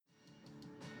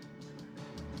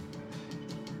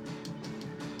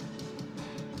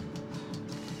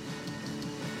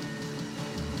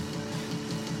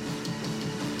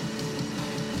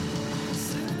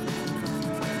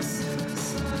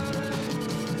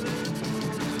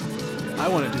I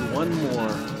want to do one more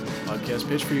podcast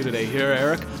pitch for you today here,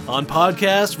 Eric, on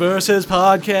Podcast versus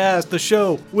Podcast, the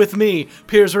show with me,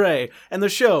 Piers Ray, and the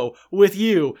show with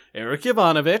you, Eric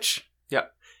Ivanovich.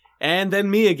 Yep. And then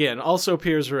me again, also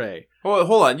Piers Ray. Well,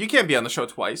 hold on. You can't be on the show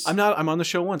twice. I'm on the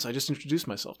show once. I just introduced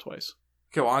myself twice.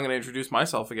 Okay, well, I'm going to introduce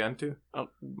myself again, too. Oh.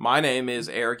 My name is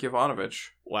Eric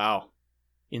Ivanovich. Wow.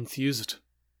 Enthused.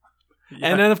 Yeah.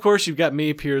 And then, of course, you've got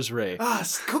me, Piers Ray.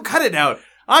 Cut it out.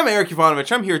 I'm Eric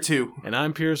Ivanovich. I'm here, too. And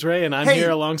I'm Piers Ray, and I'm Hey, here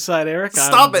alongside Eric.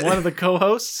 stop I'm it. one of the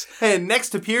co-hosts. And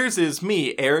next to Piers is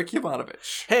me, Eric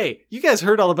Ivanovich. Hey, you guys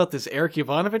heard all about this Eric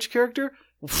Ivanovich character?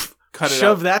 Cut it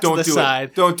Shove out. that Don't to the do side.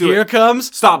 It. Don't do Here it.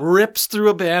 comes. Stop. Rips through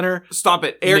a banner. Stop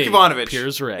it. Eric Me, Ivanovich.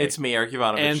 Piers Ray. It's me, Eric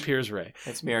Ivanovich. And Piers Ray.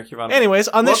 It's me, Eric Ivanovich. Anyways,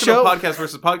 on this show... Welcome to Podcast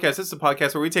versus Podcast. This is a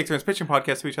podcast where we take turns pitching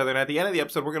podcasts to each other, and at the end of the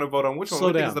episode, we're going to vote on which one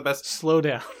we think is the best. Slow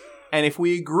down. And if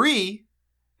we agree,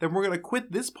 then we're going to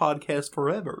quit this podcast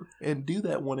forever and do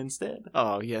that one instead.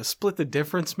 Oh, yeah. Split the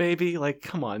difference, maybe? Like,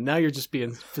 come on. Now you're just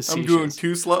being facetious. I'm doing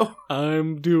too slow?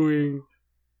 I'm doing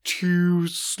too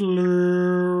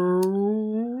slow.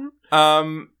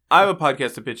 I have a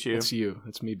podcast to pitch you. It's you.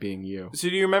 It's me being you. So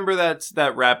do you remember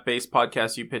that rap-based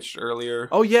podcast you pitched earlier?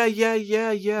 Oh, yeah.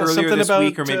 Earlier Something this about,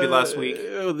 week or maybe last week.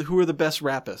 Who are the best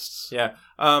rapists? Yeah.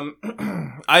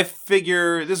 I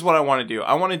figure this is what I want to do.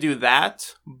 I want to do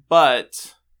that,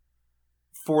 but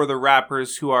for the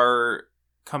rappers who are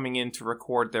coming in to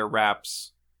record their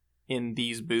raps in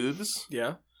these booths.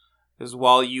 Yeah. Because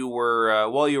while you were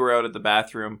out at the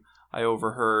bathroom, I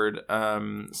overheard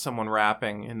someone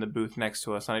rapping in the booth next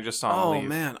to us, and I just saw him leave. Oh,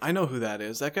 man. I know who that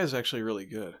is. That guy's actually really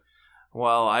good.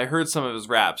 Well, I heard some of his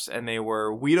raps, and they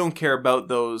were, "We don't care about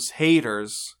those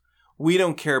haters. We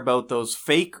don't care about those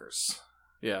fakers."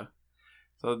 Yeah.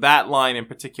 So that line in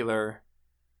particular...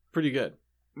 Pretty good.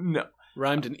 No.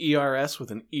 Rhymed an ERS with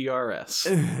an ERS.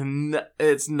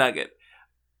 It's nugget.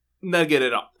 Nugget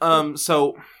it all.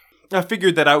 So... I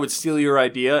figured that I would steal your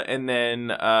idea and then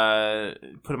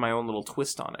put my own little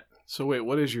twist on it. So wait,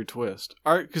 what is your twist?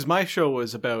 Because my show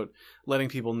was about letting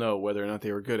people know whether or not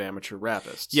they were good amateur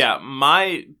rapists. Yeah,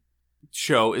 my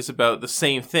show is about the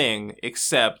same thing,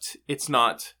 except it's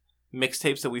not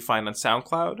mixtapes that we find on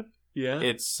SoundCloud. Yeah?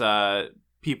 It's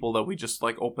people that we just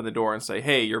like open the door and say,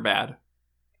 "Hey, you're bad."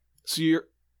 So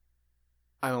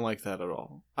I don't like that at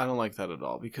all. I don't like that at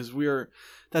all because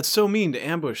that's so mean to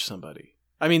ambush somebody.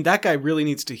 I mean, that guy really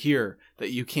needs to hear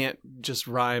that you can't just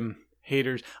rhyme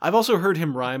haters. I've also heard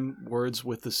him rhyme words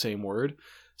with the same word.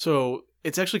 So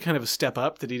it's actually kind of a step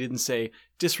up that he didn't say,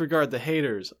 "Disregard the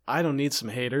haters. I don't need some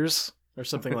haters," or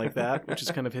something like that, which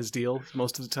is kind of his deal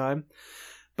most of the time.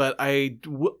 But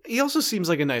he also seems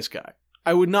like a nice guy.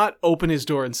 I would not open his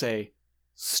door and say,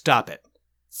 "Stop it.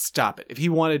 Stop it." If he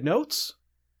wanted notes,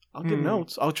 I'll give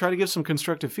notes. I'll try to give some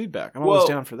constructive feedback. I'm always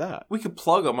down for that. We could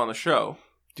plug him on the show.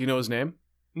 Do you know his name?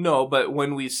 No, but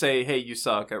when we say, "Hey, you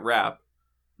suck at rap,"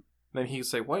 then he can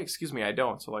say, "What? Excuse me, I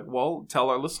don't." So like, well, tell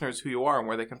our listeners who you are and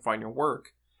where they can find your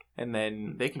work, and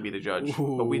then they can be the judge.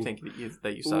 Ooh. But we think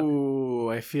that you suck. Ooh,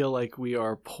 I feel like we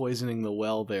are poisoning the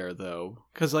well there, though.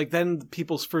 Because like then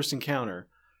people's first encounter,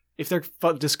 if they're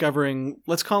discovering,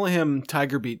 let's call him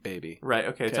Tiger Beat Baby. Right,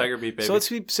 okay, Tiger Beat Baby. So let's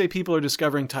say people are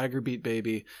discovering Tiger Beat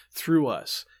Baby through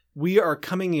us. We are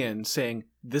coming in saying,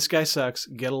 "This guy sucks,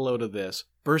 get a load of this,"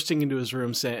 bursting into his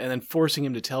room and then forcing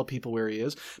him to tell people where he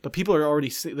is. But people are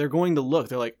they're going to look.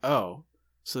 They're like, "Oh,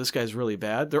 so this guy's really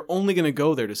bad?" They're only going to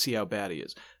go there to see how bad he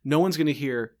is. No one's going to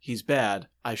hear, "He's bad.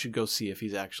 I should go see if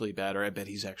he's actually bad," or "I bet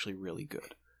he's actually really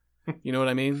good." You know what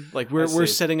I mean? Like we're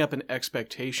setting up an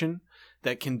expectation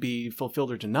that can be fulfilled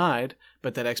or denied,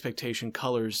 but that expectation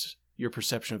colors your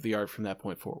perception of the art from that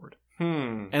point forward.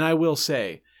 And I will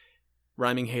say,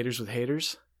 rhyming haters with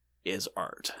haters is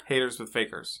art. Haters with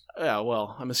fakers. Yeah,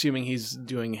 well, I'm assuming he's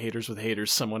doing haters with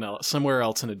haters somewhere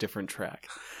else in a different track.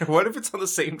 What if it's on the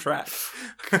same track?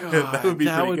 God, that would be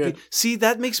pretty good. See,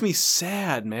 that makes me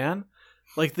sad, man.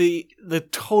 Like the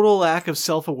total lack of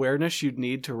self-awareness you'd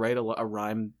need to write a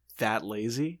rhyme that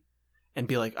lazy and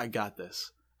be like, I got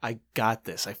this. I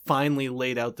finally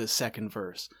laid out this second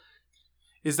verse.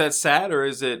 Is that sad or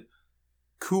is it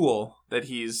cool that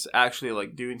he's actually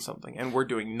like doing something and we're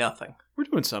doing nothing? We're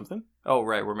doing something. Oh,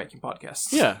 right, we're making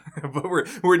podcasts. Yeah. But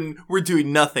we're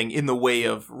doing nothing in the way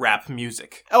of rap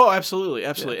music. Oh, absolutely.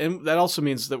 Yeah. And that also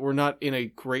means that we're not in a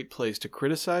great place to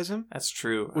criticize him. That's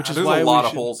true. Which is there's why a lot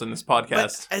of holes in this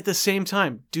podcast. But at the same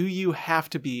time, do you have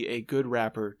to be a good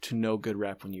rapper to know good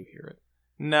rap when you hear it?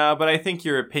 No, but I think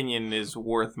your opinion is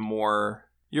worth more.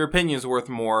 Your opinion is worth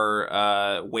more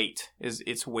weight.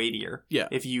 It's weightier. Yeah.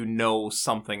 If you know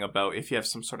something about, if you have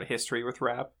some sort of history with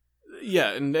rap.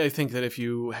 Yeah, and I think that if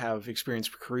you have experience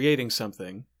creating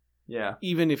something, Yeah.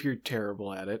 even if you're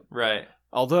terrible at it, Right.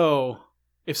 although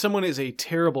if someone is a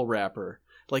terrible rapper,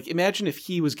 like imagine if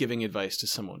he was giving advice to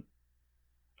someone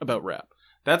about rap.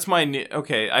 That's my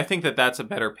okay. I think that's a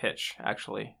better pitch,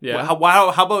 actually. Yeah? How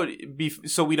about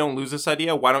so we don't lose this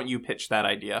idea? Why don't you pitch that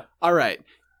idea? All right.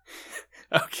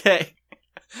 Okay.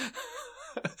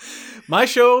 My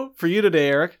show for you today,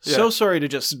 Eric. Yeah. So sorry to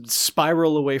just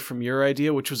spiral away from your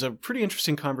idea, which was a pretty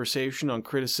interesting conversation on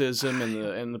criticism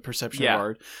and the perception Yeah. of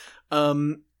art.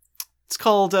 It's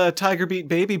called Tiger Beat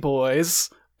Baby Boys.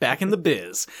 Back in the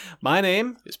biz. My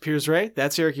name is Piers Ray.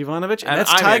 That's Eric Ivanovich. And And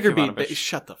that's I'm Tiger Eric Beat Ivanovich. Baby.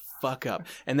 Shut the fuck up.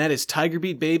 And that is Tiger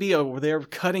Beat Baby over there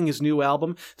cutting his new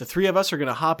album. The three of us are going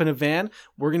to hop in a van.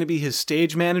 We're going to be his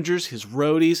stage managers, his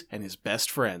roadies, and his best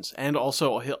friends. And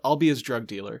also, I'll be his drug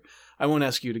dealer. I won't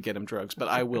ask you to get him drugs, but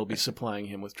I will be supplying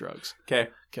him with drugs. Okay.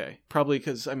 Okay. Probably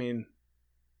because, I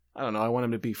don't know. I want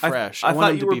him to be fresh. I want thought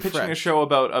him you to were be pitching a fresh. show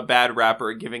about a bad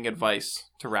rapper giving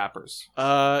advice to rappers.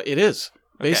 It is.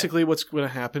 Okay. Basically, what's going to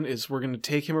happen is we're going to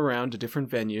take him around to different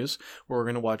venues where we're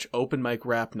going to watch open mic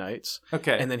rap nights.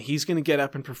 Okay. And then he's going to get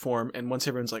up and perform. And once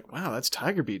everyone's like, wow, that's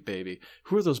Tiger Beat Baby.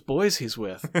 Who are those boys he's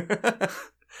with?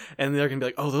 And they're going to be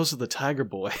like, oh, those are the Tiger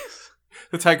Boys.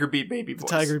 The Tiger Beat Baby The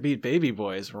Boys. Tiger Beat Baby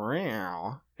Boys.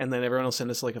 Meow. And then everyone will send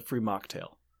us like a free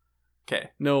mocktail. Okay.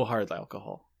 No hard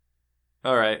alcohol.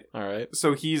 All right. All right.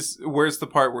 So where's the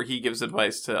part where he gives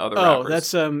advice to other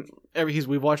rappers? Oh, that's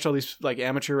we've watched all these like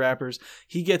amateur rappers.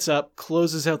 He gets up,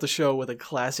 closes out the show with a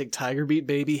classic Tiger Beat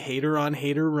Baby hater on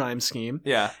hater rhyme scheme.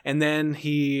 Yeah. And then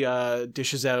he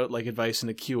dishes out like advice in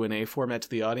a Q&A format to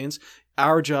the audience.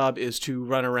 Our job is to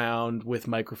run around with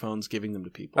microphones giving them to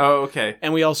people. Oh, okay.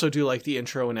 And we also do like the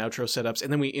intro and outro setups.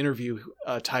 And then we interview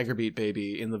Tiger Beat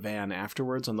Baby in the van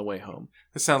afterwards on the way home.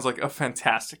 This sounds like a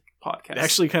fantastic podcast. It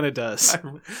actually kind of does.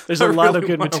 There's I a lot of really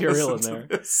good wanna material in listen to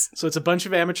there. this. So it's a bunch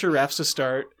of amateur raps to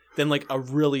start, then like a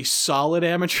really solid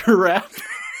amateur rap,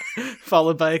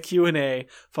 followed by a Q&A,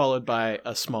 followed by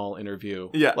a small interview.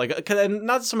 Yeah. Like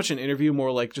not so much an interview,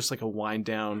 more like just like a wind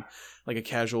down, like a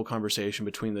casual conversation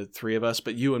between the three of us,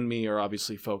 but you and me are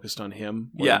obviously focused on him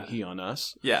more than he on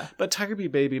us. Yeah. But Tiger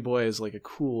Beat Baby Boy is like a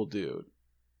cool dude.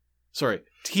 Sorry,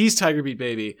 he's Tiger Beat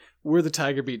Baby. We're the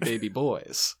Tiger Beat Baby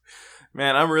Boys.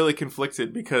 Man, I'm really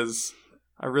conflicted because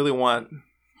I really want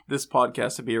this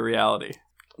podcast to be a reality.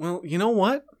 Well, you know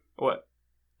what? What?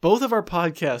 Both of our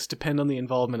podcasts depend on the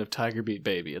involvement of Tiger Beat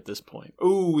Baby at this point.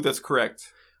 Ooh, that's correct.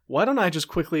 Why don't I just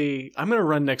quickly... I'm going to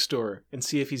run next door and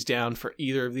see if he's down for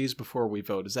either of these before we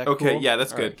vote. Is that cool? Okay, yeah,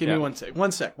 that's All good. right, give Yeah. me 1 sec.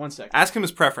 1 sec. 1 sec. Ask him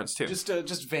his preference, too.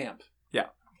 Just vamp. Yeah.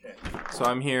 Okay. So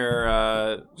I'm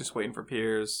here just waiting for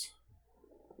Piers.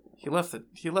 He left the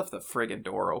friggin'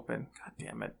 door open. God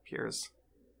damn it, Piers.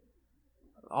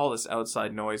 All this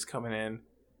outside noise coming in.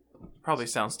 Probably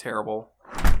sounds terrible.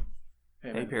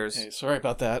 Hey, man. Piers. Hey, sorry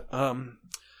about that.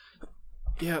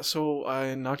 Yeah, so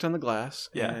I knocked on the glass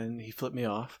Yeah. and he flipped me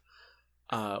off.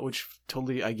 Which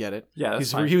totally I get it. Yeah,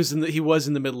 that's fine. He was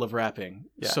in the middle of rapping.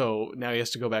 Yeah. So now he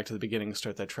has to go back to the beginning and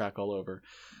start that track all over.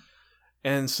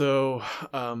 And so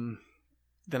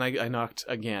then I knocked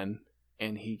again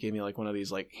and he gave me like one of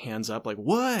these like hands up like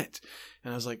what?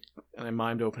 And I was like and I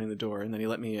mimed opening the door and then he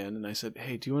let me in and I said,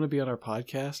 "Hey, do you want to be on our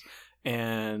podcast?"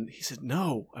 And he said,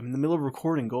 "No, I'm in the middle of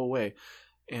recording, go away."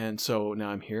 And so now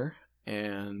I'm here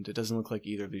and it doesn't look like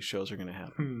either of these shows are going to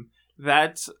happen.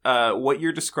 That what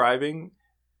you're describing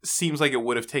seems like it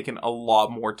would have taken a lot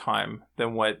more time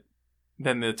than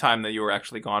the time that you were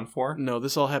actually gone for. No,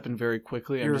 this all happened very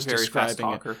quickly. You're I'm a just very fast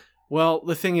describing it. talker. Well,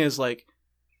 the thing is, like,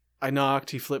 I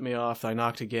knocked, he flipped me off, I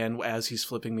knocked again as he's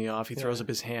flipping me off, he throws up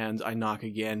his hands, I knock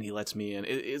again, he lets me in.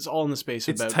 It's all in the space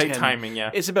of It's about tight 10 timing,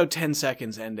 yeah. It's about 10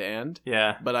 seconds end to end,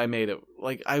 Yeah. but I made it,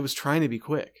 like, I was trying to be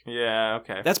quick. Yeah,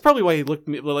 okay. That's probably why he let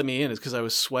me in, is because I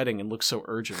was sweating and looked so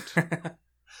urgent.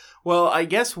 Well, I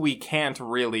guess we can't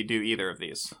really do either of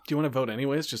these. Do you want to vote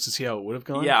anyways, just to see how it would have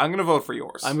gone? Yeah, I'm going to vote for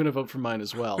yours. I'm going to vote for mine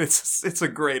as well. It's a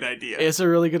great idea. It's a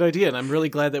really good idea, and I'm really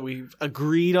glad that we've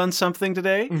agreed on something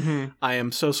today. Mm-hmm. I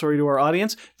am so sorry to our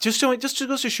audience. Just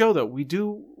goes to show that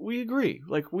we agree.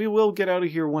 Like, we will get out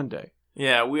of here one day.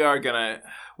 Yeah, we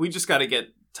just got to get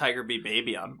Tiger Beat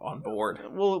Baby on board.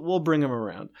 We'll bring him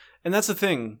around. And that's the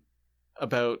thing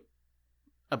about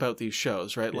these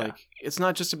shows, right? Yeah. Like, it's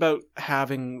not just about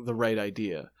having the right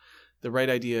idea. The right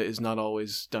idea is not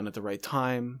always done at the right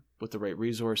time with the right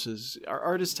resources. Our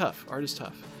art is tough.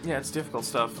 Yeah, it's difficult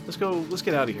stuff. Let's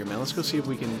get out of here, man. Let's go see if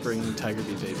we can bring Tiger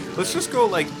Beat Baby around. Let's just go,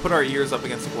 put our ears up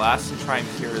against the glass and try and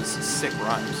hear his sick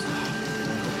rhymes. I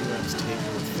hope he raps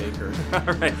Taker with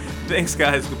Faker. All right. Thanks,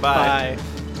 guys. Goodbye.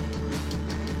 Bye.